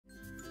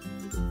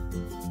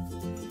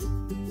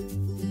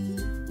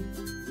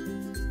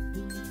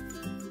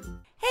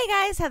Hey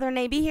guys, Heather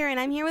Naby here, and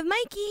I'm here with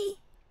Mikey.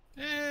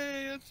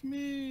 Hey, it's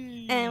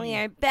me. And we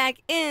are back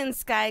in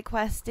Sky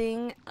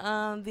Questing. The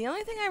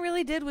only thing I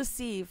really did was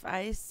sieve.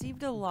 I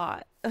sieved a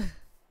lot.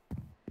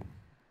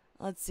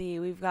 Let's see,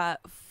 we've got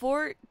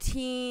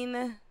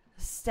 14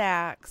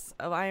 stacks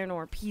of iron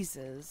ore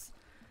pieces.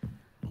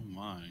 Oh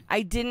my.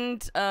 I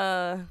didn't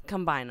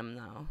combine them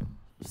though,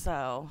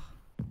 so.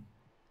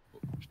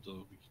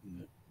 Still, we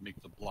can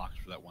make the blocks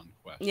for that one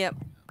quest. Yep.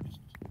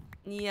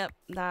 Yep,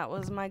 that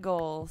was my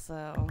goal,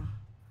 so.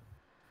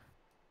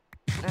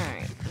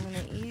 Alright, I'm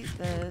gonna eat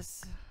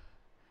this.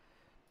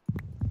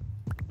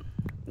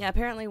 Yeah,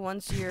 apparently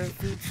once your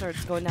food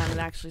starts going down, it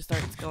actually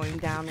starts going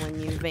down when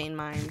you vein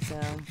mine,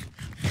 so.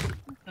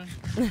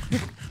 Okay.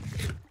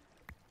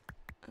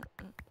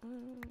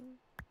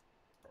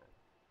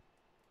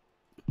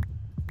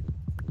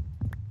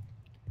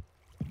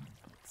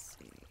 Let's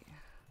see.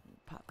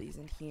 Pop these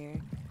in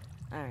here.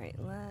 Alright,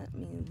 let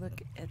me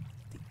look at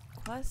the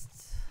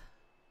quests.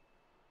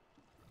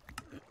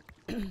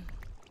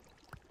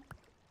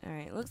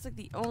 Alright, looks like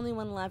the only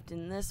one left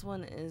in this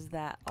one is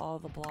that all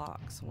the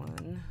blocks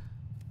one.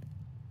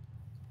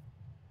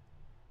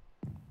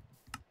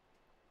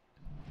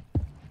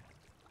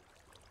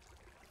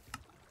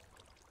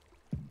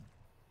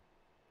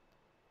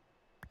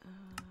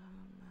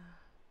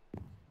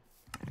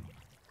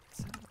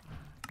 So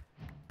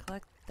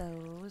collect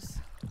those.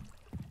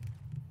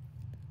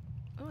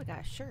 Oh, I got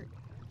a shirt.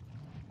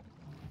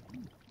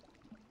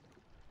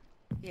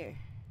 Here.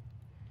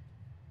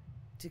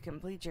 To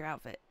complete your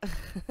outfit.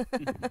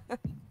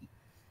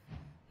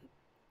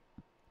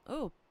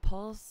 Oh,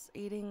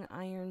 pulsating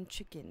iron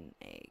chicken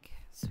egg.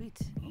 Sweet.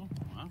 Oh,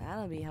 wow.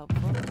 That'll be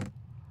helpful.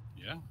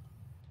 Yeah.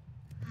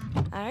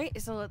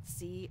 Alright, so let's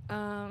see.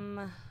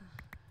 Let's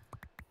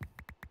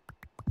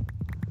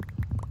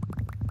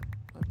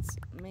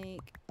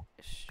make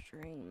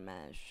string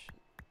mesh.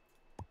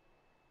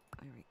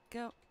 There we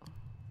go.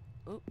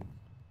 Oop.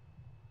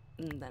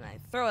 And then I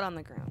throw it on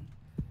the ground.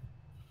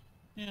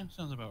 Yeah,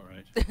 sounds about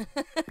right. There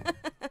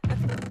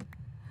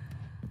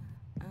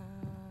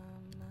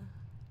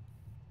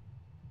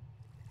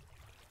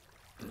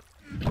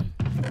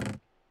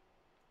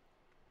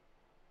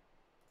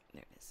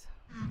it is.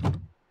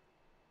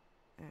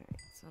 Alright,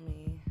 so let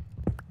me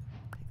pick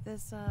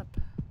this up,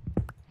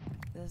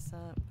 pick this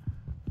up,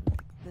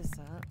 pick this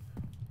up.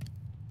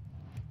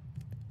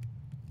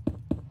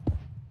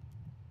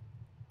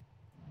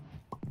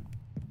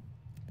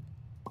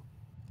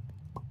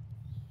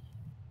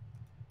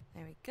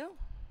 There we go.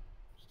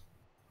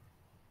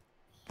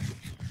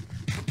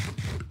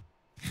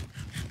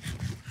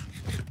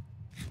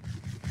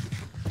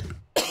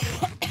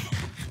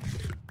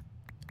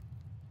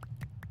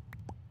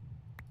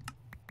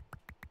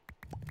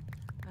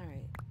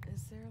 Alright,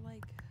 is there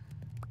like...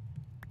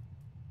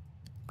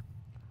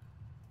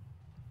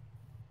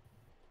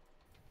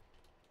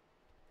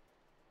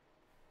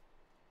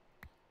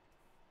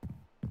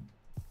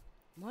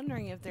 I'm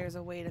wondering if there's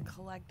a way to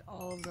collect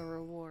all of the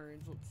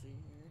rewards. Let's see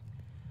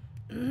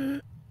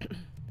here.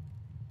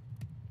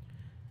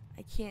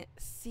 I can't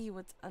see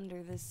what's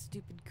under this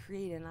stupid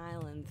create an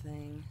island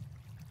thing.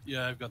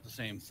 Yeah, I've got the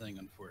same thing,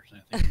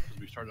 unfortunately. I think because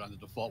we started on the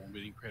default when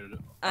we didn't create it.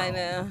 I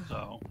know.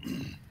 So,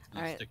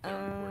 Alright, stick there,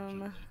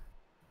 unfortunately.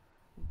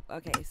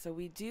 Okay, so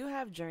we do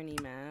have journey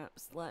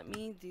maps. Let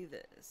me do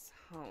this.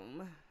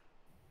 Home.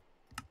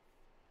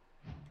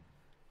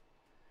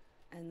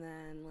 And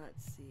then,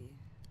 let's see.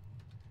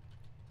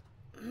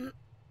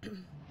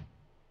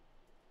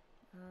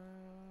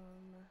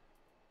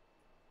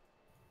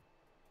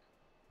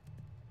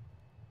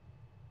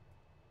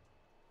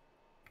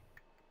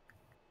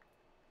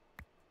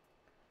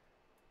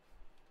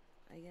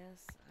 I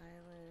guess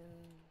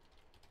island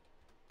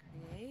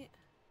create.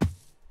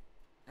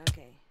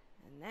 Okay,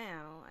 and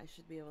now I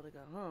should be able to go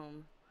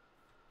home.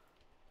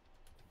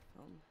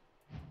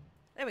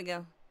 There we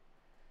go.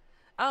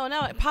 Oh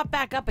no, it popped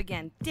back up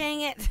again.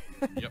 Dang it.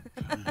 Yep.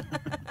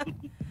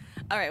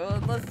 All right,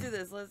 well, let's do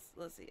this. Let's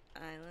see.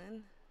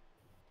 Island.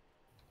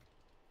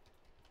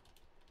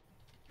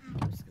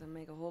 I'm just gonna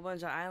make a whole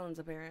bunch of islands,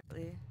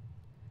 apparently.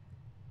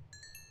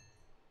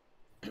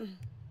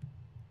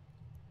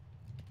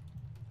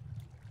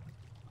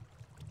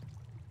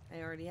 I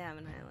already have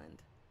an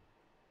island.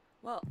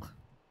 Well.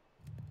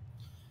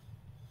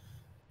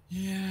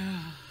 Yeah.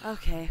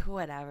 Okay,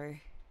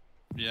 whatever.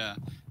 Yeah,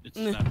 it's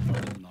not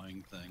an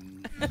annoying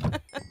thing.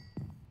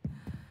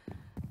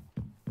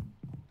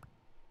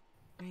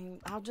 I mean,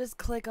 I'll just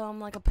click on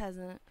like a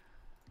peasant.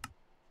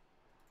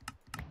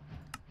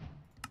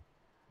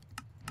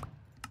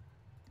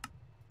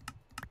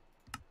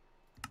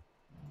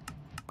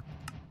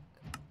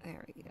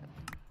 There we go.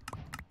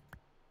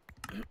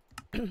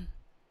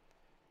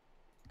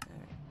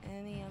 Alright,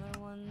 any other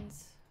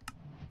ones?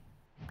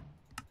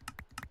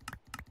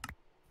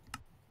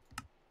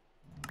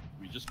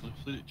 We just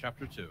completed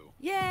chapter 2.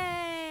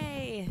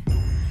 Yay!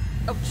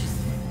 Oh,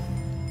 jeez.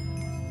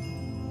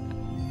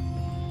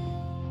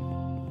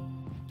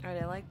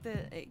 Alright, I like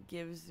that it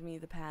gives me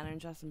the pattern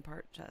chest and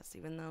part chest,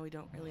 even though we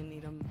don't really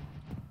need them.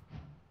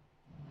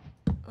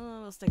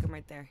 Oh, we'll stick them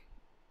right there.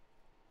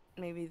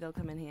 Maybe they'll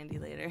come in handy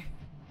later.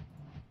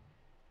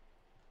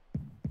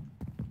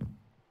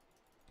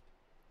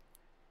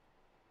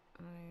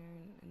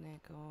 Iron,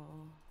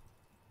 nickel.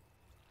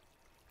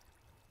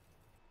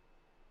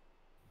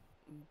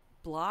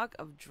 Block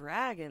of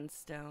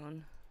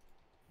dragonstone.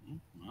 Oh,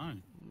 my.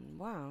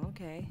 Wow,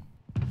 okay.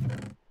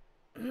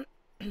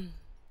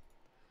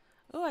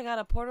 Oh, I got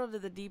a portal to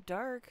the deep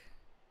dark.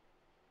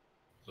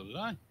 So did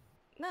I.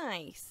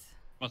 Nice.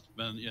 Must have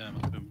been, yeah,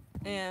 must have been.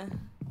 Yeah.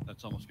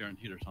 That's almost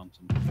guaranteed or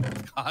something.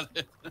 Got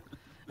it.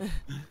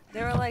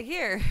 They were like,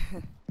 here.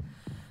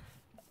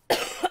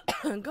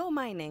 Go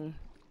mining.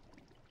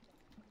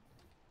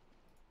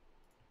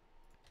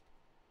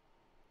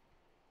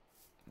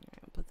 Alright,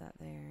 I'll put that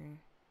there.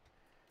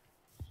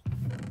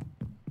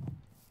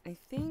 I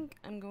think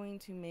I'm going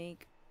to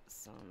make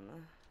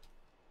some...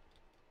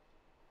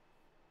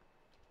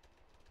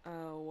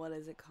 what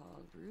is it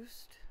called?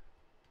 Roost?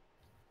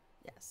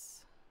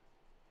 Yes.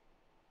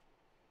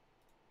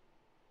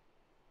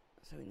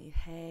 So we need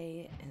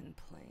hay and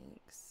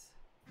planks.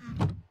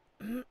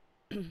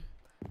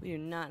 We do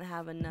not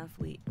have enough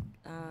wheat.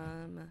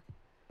 And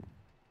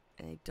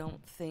I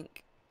don't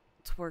think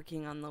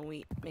twerking on the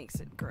wheat makes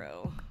it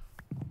grow.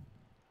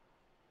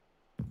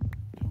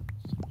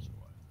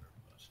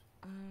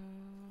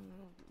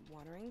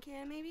 Watering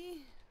can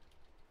maybe?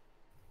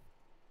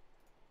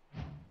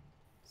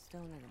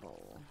 Stone in a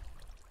bowl.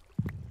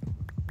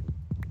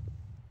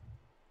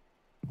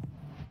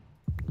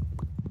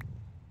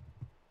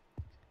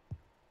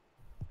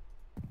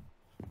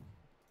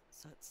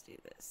 So let's do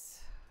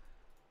this.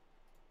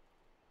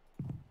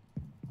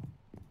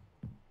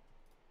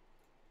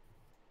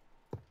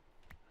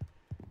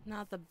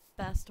 Not the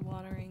best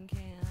watering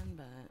can,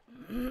 but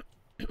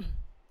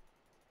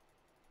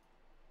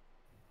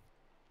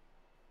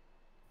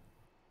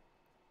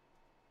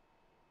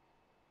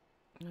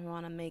I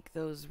want to make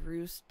those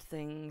roost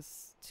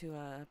things to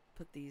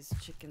put these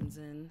chickens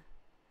in.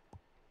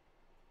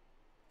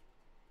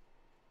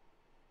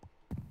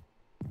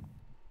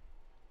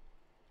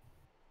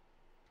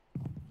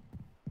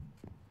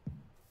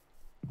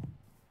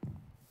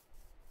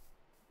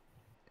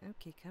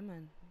 Okay, come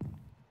on.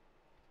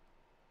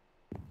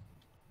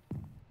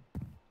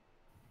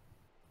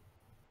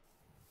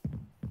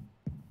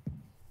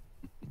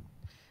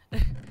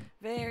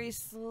 Very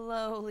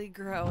slowly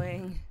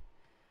growing.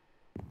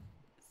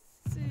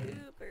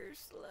 Super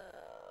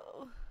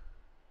slow.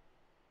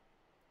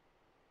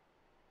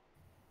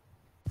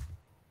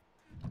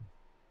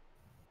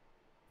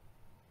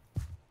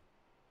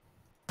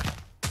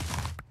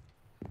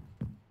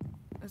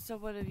 So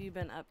what have you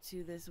been up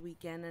to this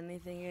weekend?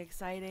 Anything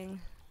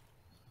exciting?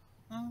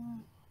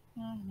 No,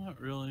 not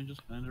really.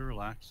 Just kind of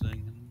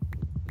relaxing. And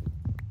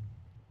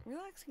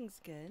Relaxing's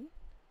good.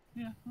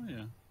 yeah, oh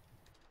yeah.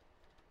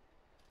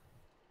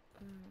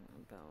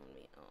 Bone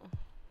meal.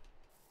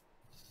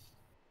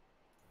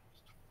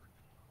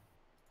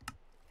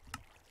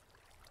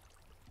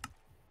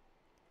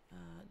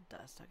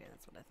 Dust. Okay,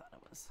 that's what I thought it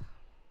was.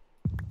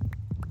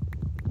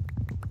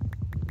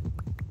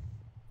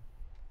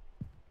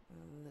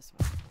 This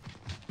one.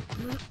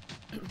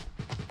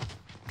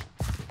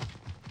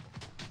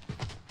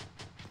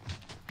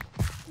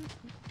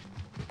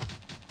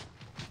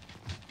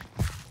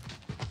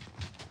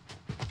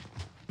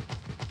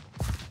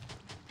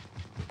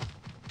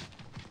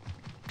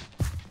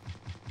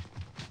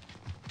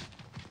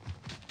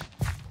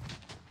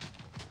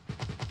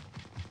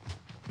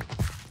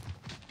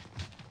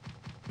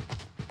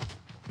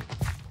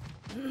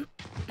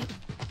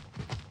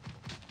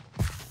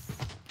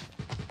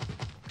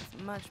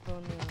 As much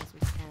bone meal as we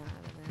can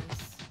out of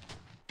this.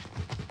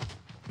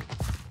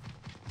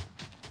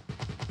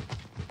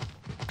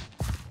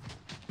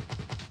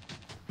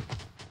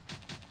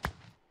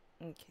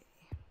 Okay.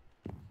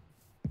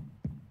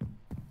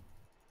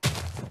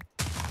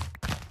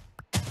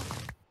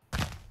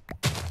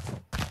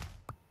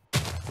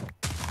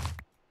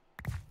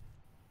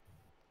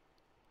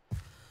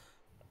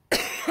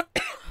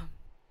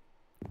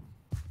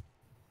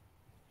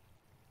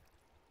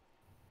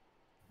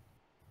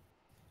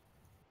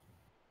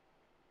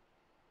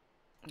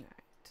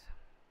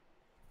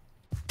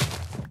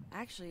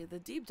 Actually, the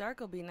deep dark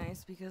will be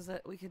nice because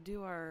we could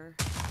do our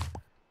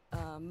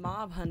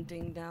mob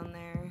hunting down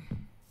there.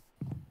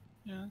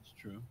 Yeah, that's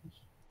true.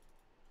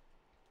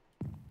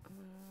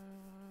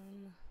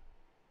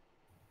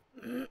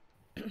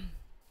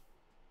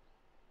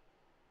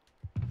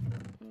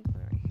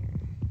 Right here.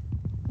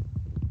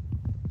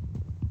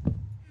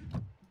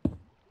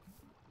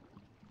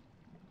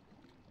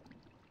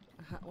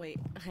 Wait,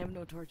 I have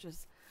no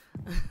torches.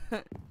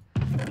 That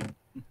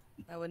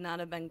would not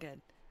have been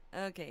good.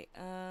 Okay,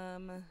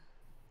 I'm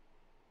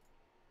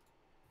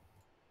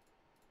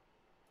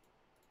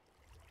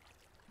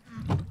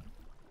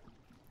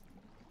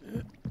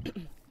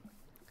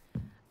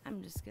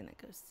just gonna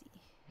go see.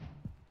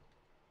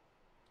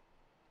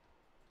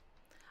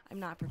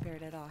 I'm not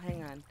prepared at all.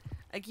 Hang on.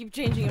 I keep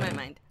changing my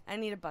mind. I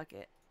need a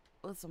bucket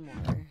with some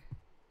water.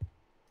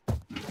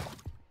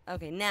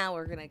 Okay, now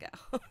we're gonna go.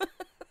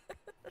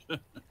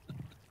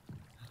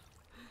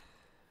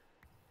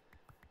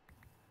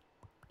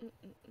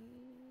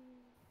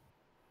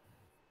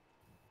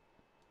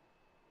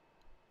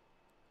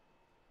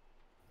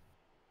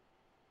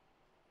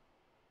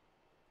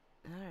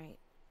 Alright.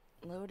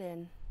 Load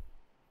in.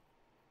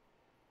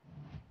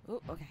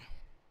 Oh, okay.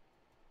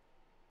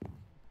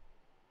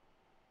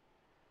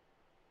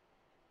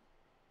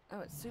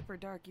 Oh, it's super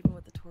dark even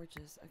with the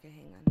torches. Okay,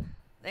 hang on.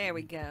 There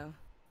we go.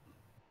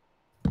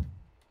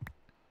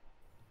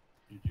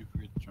 Did you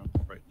forget to turn up the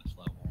brightness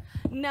level?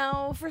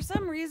 No, for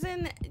some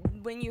reason,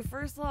 when you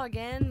first log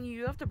in,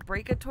 you have to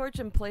break a torch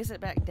and place it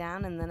back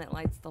down, and then it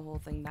lights the whole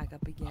thing back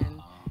up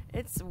again.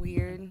 It's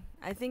weird.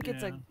 I think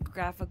it's a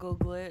graphical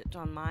glitch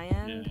on my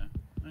end.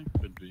 Yeah, it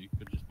could be.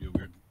 Could just be a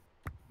weird,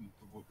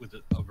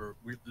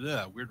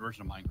 weird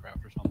version of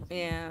Minecraft or something.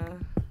 Yeah.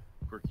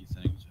 Quirky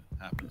things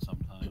happen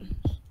sometimes.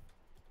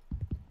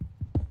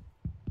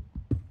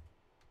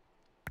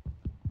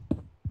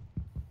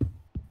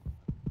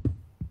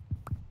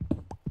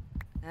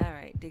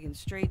 Alright, digging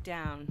straight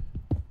down.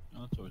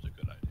 Oh, that's always a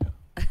good idea.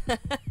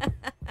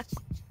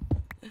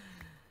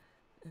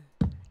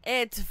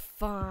 It's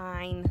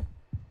fine.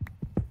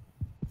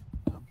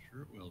 I'm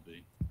sure it will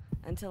be.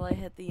 Until I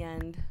hit the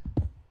end.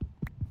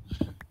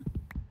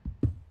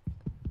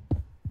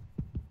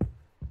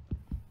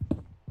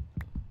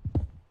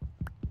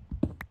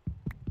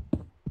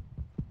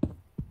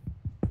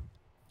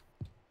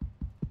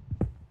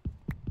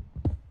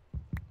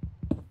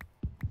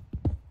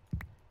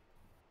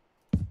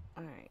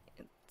 Alright,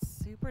 it's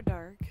super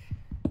dark.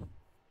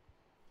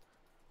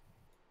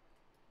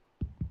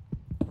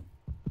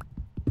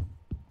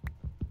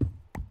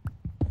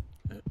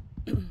 Well,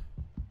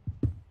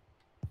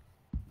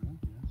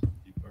 yes,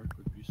 deep dark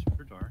would be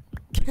super dark.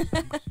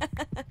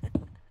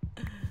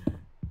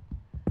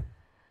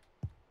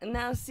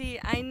 Now, see,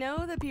 I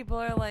know that people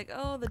are like,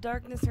 oh, the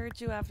darkness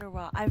hurts you after a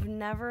while. I've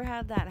never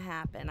had that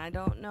happen. I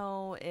don't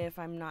know if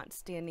I'm not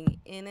standing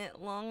in it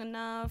long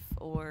enough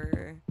or...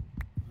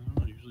 I don't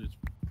know, usually it's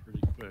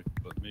pretty quick,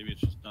 but maybe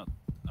it's just not...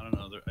 I don't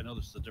know. I know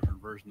this is a different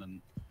version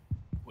than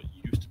what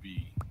used to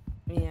be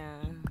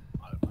Yeah. in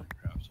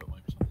Minecraft, so it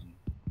might be something...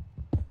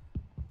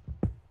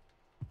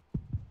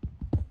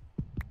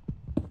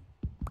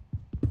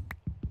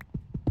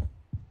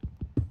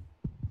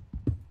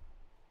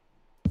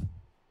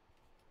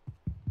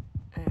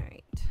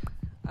 Alright.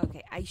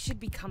 Okay, I should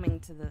be coming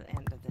to the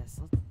end of this.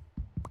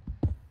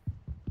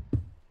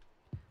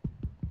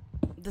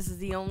 This is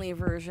the only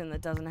version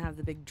that doesn't have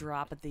the big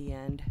drop at the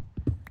end.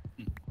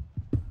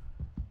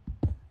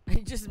 I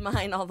just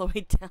mine all the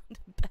way down to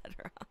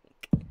bedrock.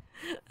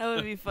 That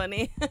would be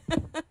funny.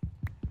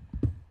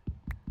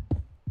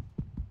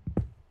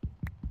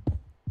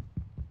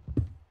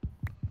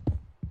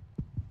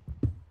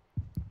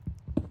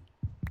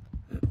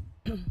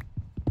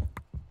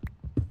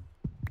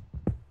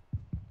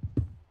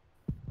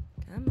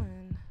 Come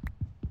on.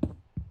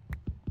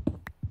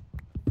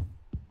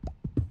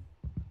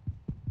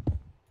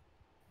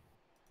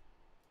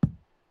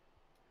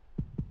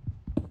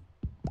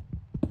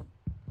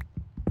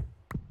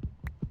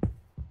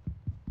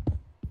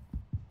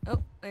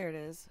 Oh, there it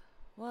is.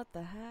 What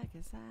the heck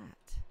is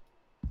that?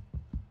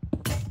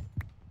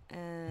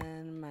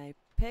 And my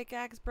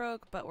pickaxe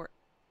broke, but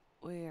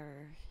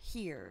we're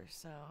here,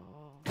 so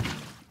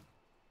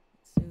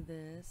let's do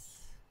this.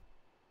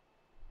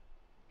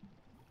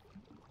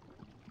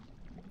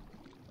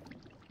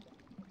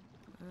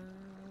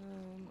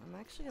 I'm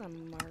actually gonna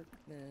mark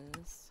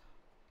this.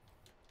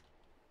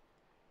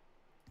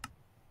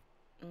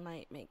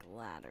 Might make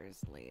ladders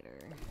later.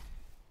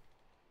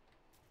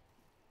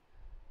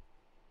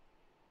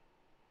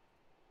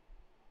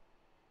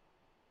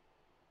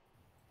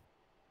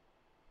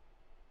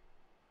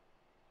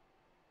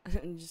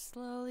 I'm just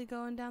slowly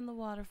going down the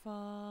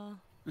waterfall.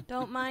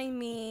 Don't mind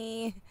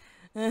me.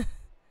 I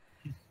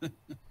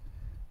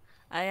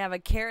have a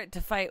carrot to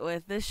fight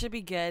with. This should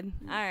be good.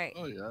 Alright.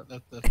 Oh yeah,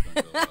 that's gonna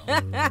go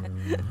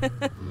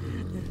well.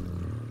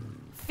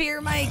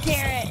 Fear my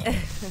carrot!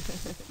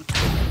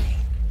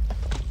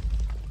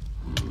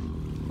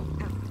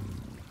 Ow.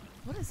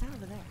 What is that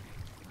over there?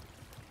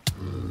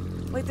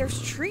 Wait,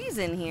 there's trees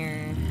in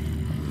here.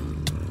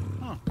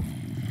 Huh.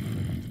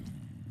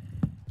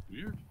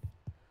 Weird.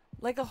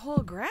 Like a whole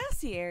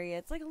grassy area.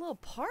 It's like a little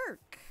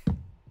park.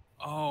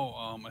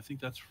 Oh, I think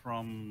that's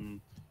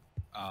from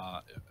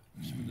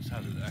assuming this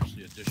has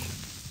actually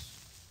additions.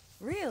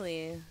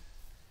 Really?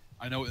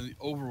 I know in the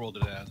overworld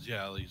it has,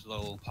 yeah, these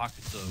little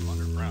pockets of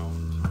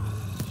underground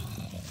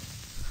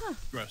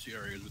grassy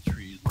areas with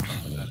trees and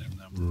stuff like that in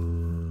them.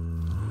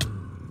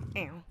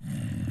 Ow.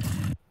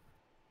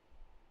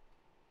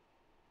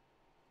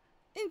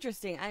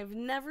 Interesting. I've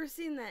never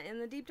seen that in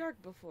the deep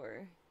dark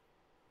before.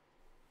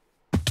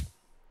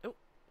 Oh.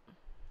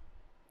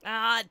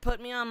 Ah, it put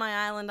me on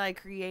my island I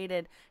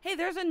created. Hey,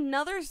 there's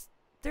another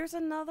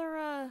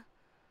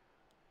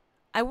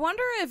I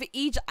wonder if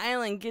each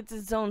island gets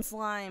its own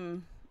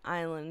slime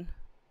island.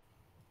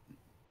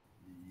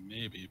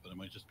 Maybe, but it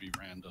might just be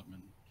random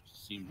and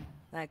seemed.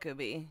 That could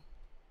be.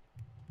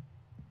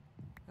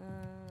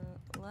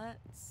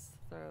 Let's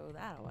throw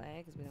that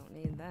away because we don't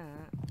need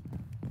that.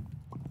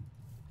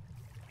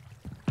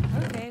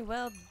 Okay,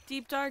 well,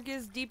 Deep Dark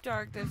is Deep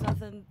Dark. There's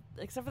nothing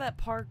except for that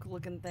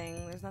park-looking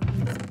thing. There's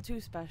nothing too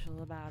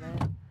special about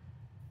it.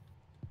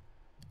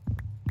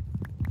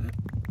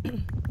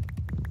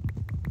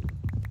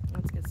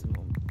 Let's get some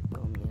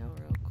bone meal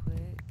real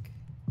quick.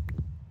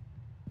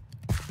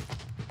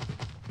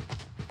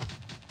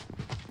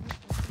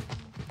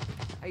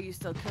 Are you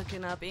still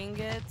cooking up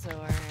ingots,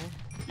 or?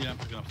 Yeah, I'm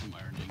picking up some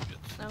iron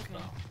ingots and Okay.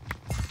 stuff.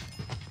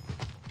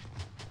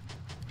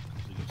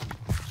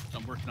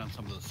 I'm working on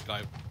some of the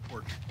Sky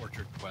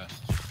Orchard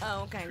quests.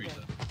 Oh, okay, Trees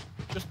good.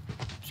 Just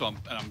so I'm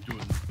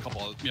doing a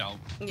couple of, Yeah.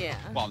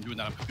 While I'm doing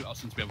that, I'm cooking up,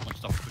 since we have a bunch of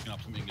stuff, I'm cooking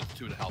up some ingots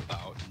too to help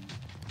out, and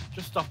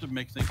just stuff to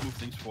make things, move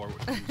things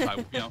forward.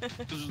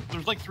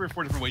 There's like 3 or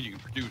 4 different ways you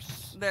can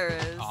produce. There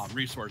is.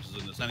 Resources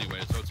in this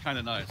anyway, so it's kind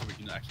of nice that we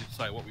can actually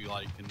decide what we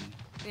like and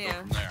go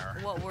from there.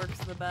 What works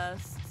the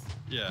best.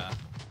 Yeah.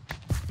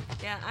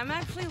 Yeah, I'm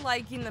actually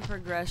liking the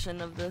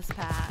progression of this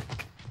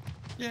pack.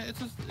 Yeah,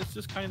 it's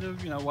just kind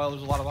of, while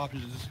there's a lot of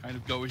options, it's just kind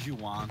of go as you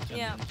want. And,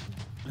 yeah.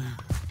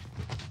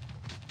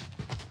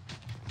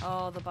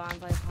 Oh, the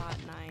bonsai pot,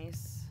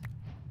 nice.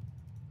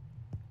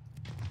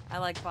 I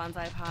like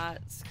bonsai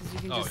pots because you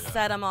can just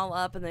set them all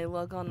up and they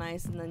look all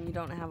nice, and then you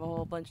don't have a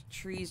whole bunch of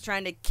trees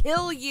trying to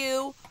kill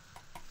you.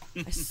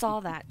 I saw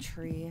that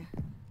tree.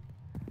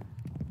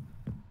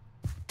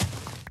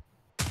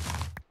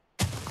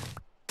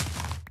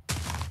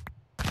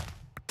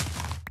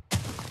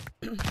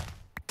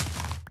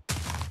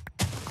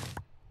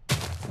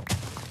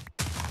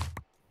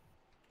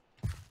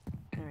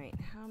 Alright,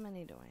 how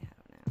many do I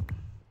have now?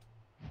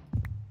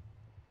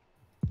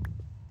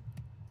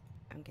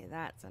 Okay,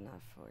 that's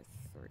enough for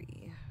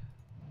 3.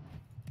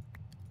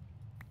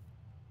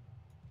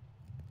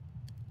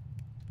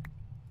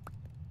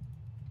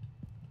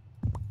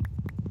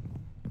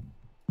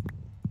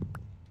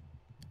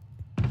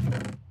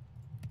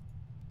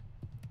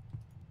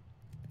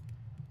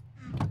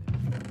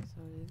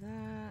 So do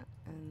that,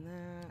 and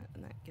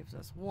that gives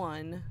us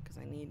 1, because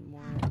I need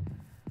more.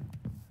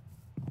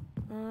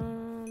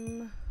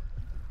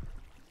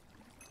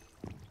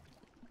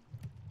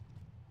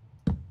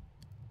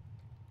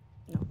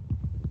 No.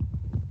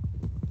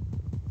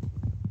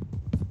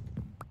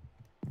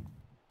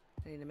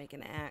 I need to make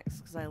an axe,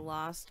 because I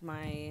lost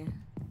the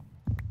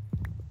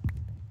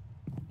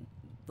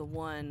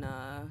one,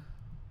 I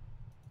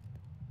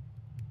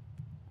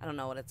don't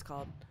know what it's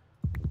called.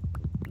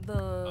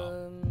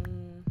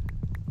 I'm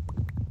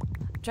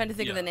trying to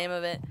think of the name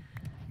of it.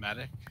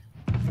 Matic?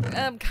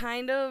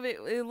 Kind of.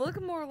 It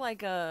looked more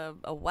like a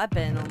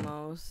weapon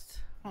almost.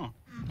 Huh.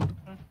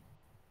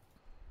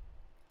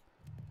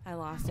 I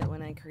lost it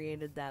when I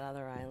created that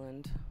other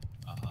island.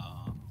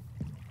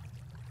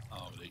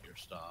 Take your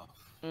stuff.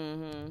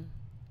 Mm-hmm.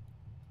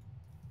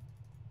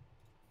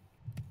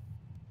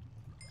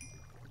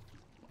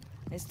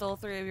 I stole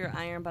 3 of your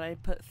iron, but I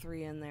put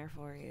 3 in there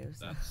for you.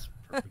 So. That's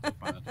perfectly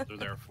fine. That's what they're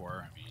there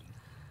for. I mean,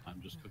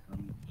 I'm just cooking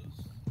them because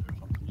there's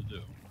something to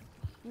do.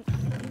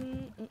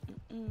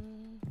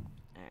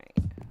 Alright.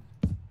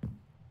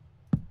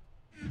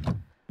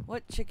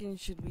 What chicken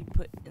should we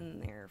put in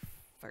there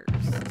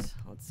first?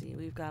 Let's see.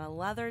 We've got a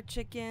leather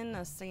chicken,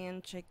 a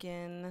sand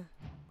chicken,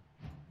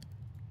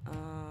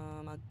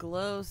 a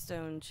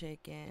glowstone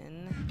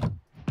chicken,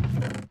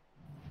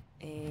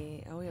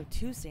 oh, we have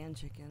 2 sand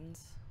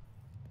chickens.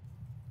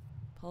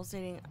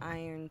 Pulsating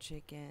iron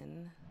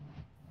chicken.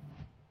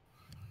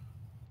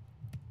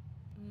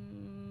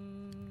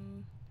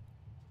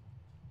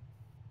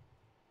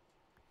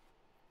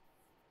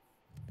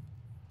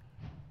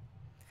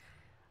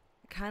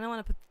 I kind of want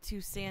to put the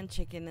 2 sand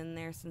chicken in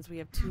there since we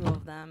have 2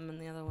 of them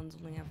and the other ones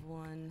only have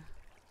 1.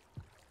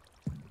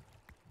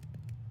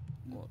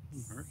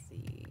 Let's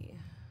see.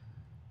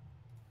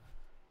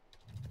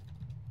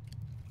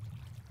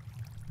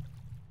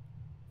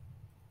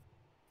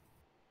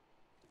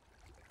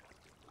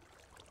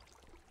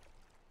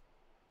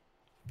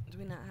 Do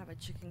we not have a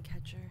chicken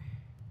catcher?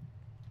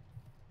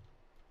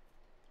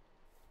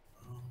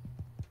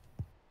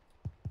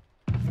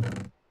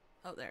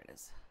 Oh, there it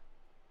is.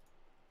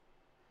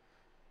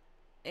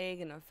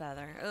 Egg and a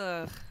feather.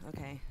 Ugh.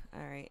 Okay.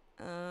 Alright.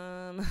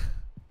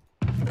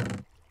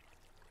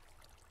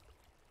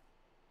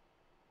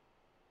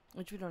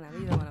 Which we don't have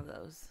either one of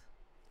those.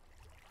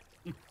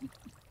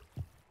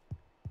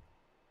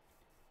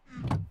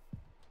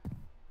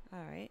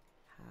 Alright.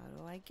 How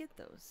do I get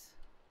those?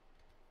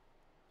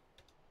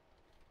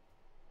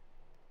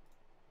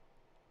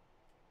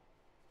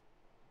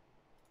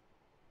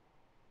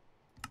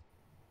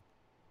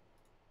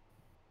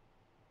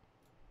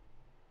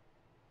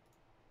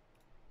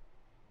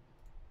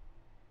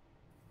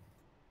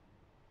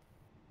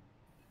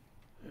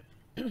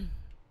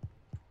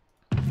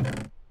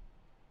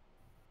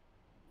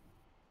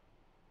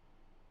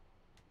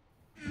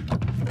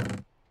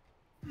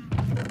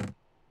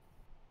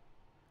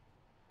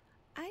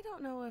 I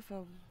don't know if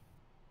a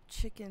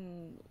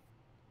chicken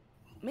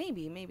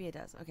maybe it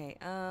does. Okay,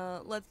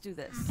 let's do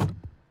this.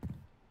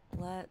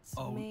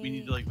 We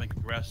need to like make a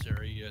grass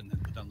area and then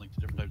put down like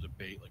the different types of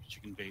bait, like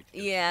chicken bait.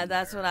 Yeah,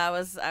 that's what I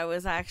was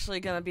actually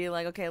gonna be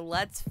like, okay,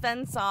 let's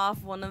fence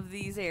off one of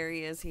these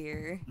areas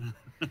here. Let's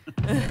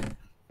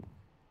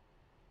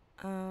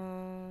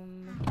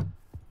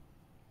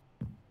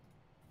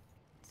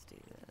do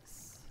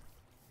this.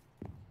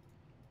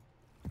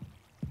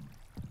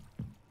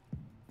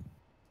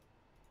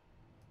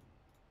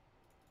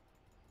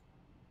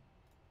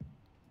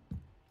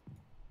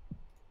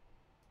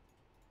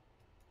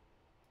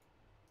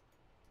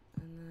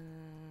 And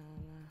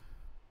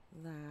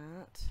then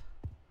that.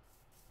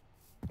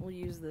 We'll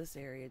use this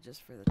area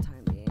just for the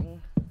time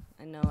being.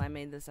 I know I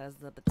made this as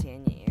the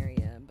Botania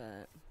area,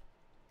 but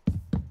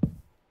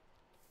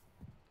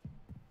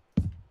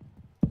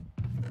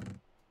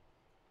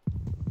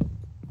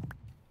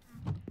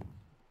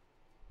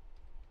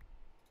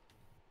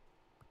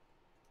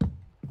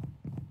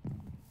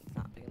it's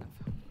not big enough.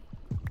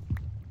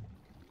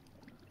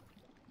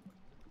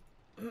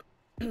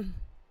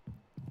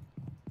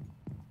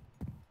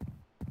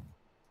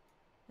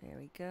 There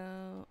we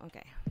go.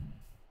 Okay.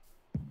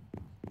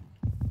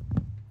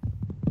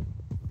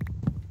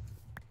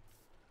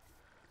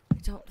 I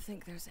don't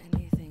think there's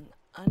anything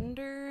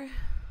under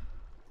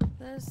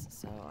this,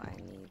 so I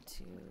need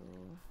to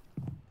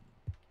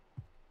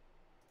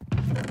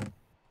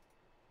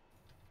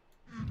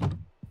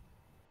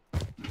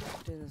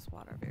do this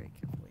water very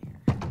carefully here.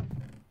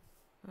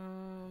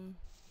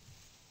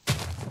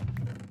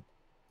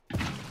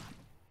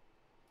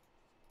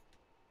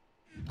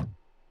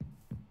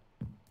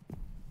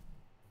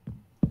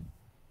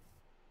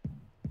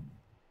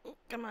 Oh,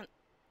 come on.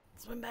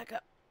 Swim back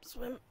up.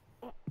 Swim.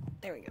 Oh,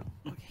 there we go.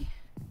 Okay.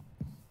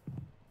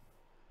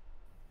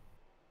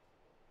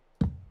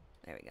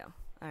 There we go.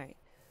 Alright.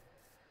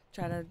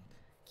 Try to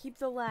keep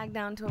the lag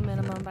down to a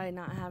minimum by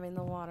not having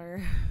the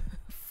water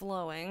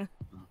flowing.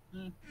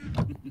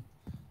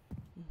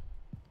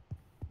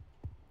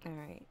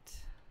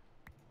 Alright.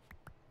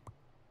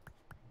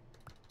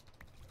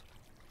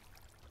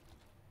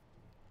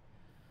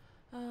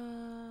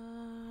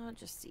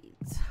 Just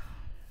seeds.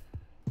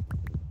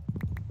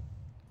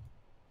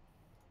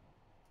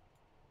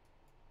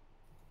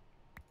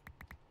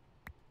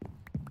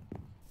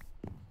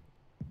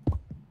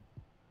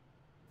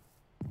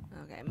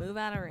 Okay, move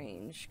out of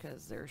range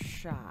because they're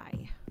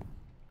shy.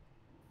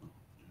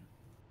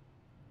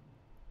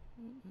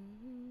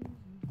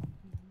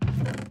 I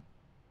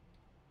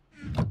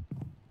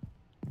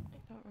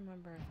don't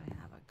remember if I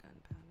have a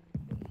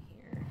gunpowder in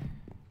here.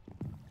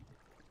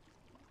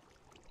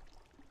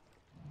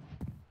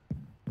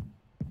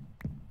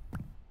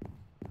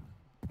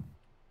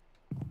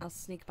 I'll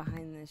sneak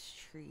behind this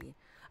tree.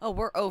 Oh,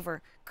 we're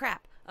over.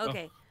 Crap.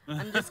 Okay. Oh.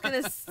 I'm just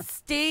going to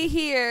stay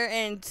here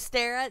and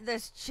stare at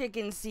this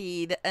chicken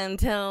seed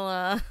until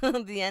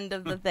the end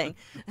of the thing.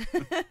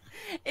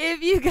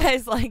 If you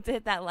guys liked it,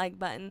 hit that like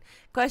button.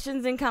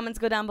 Questions and comments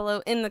go down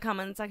below in the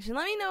comment section.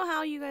 Let me know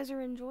how you guys are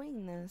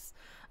enjoying this.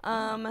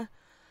 All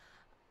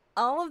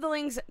of the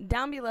links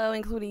down below,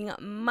 including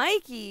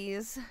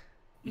Mikey's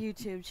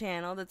YouTube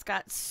channel that's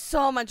got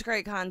so much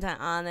great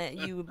content on it,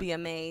 you would be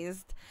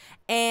amazed,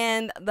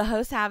 and the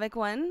Host Havoc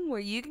one where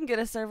you can get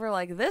a server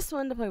like this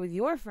one to play with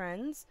your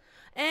friends,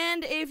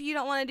 and if you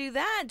don't want to do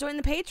that, join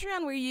the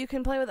Patreon where you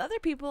can play with other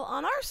people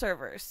on our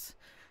servers.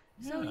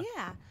 So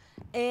yeah,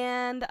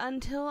 and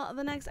until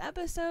the next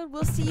episode,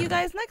 we'll see you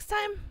guys next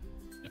time.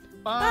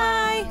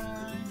 Bye.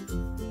 Bye.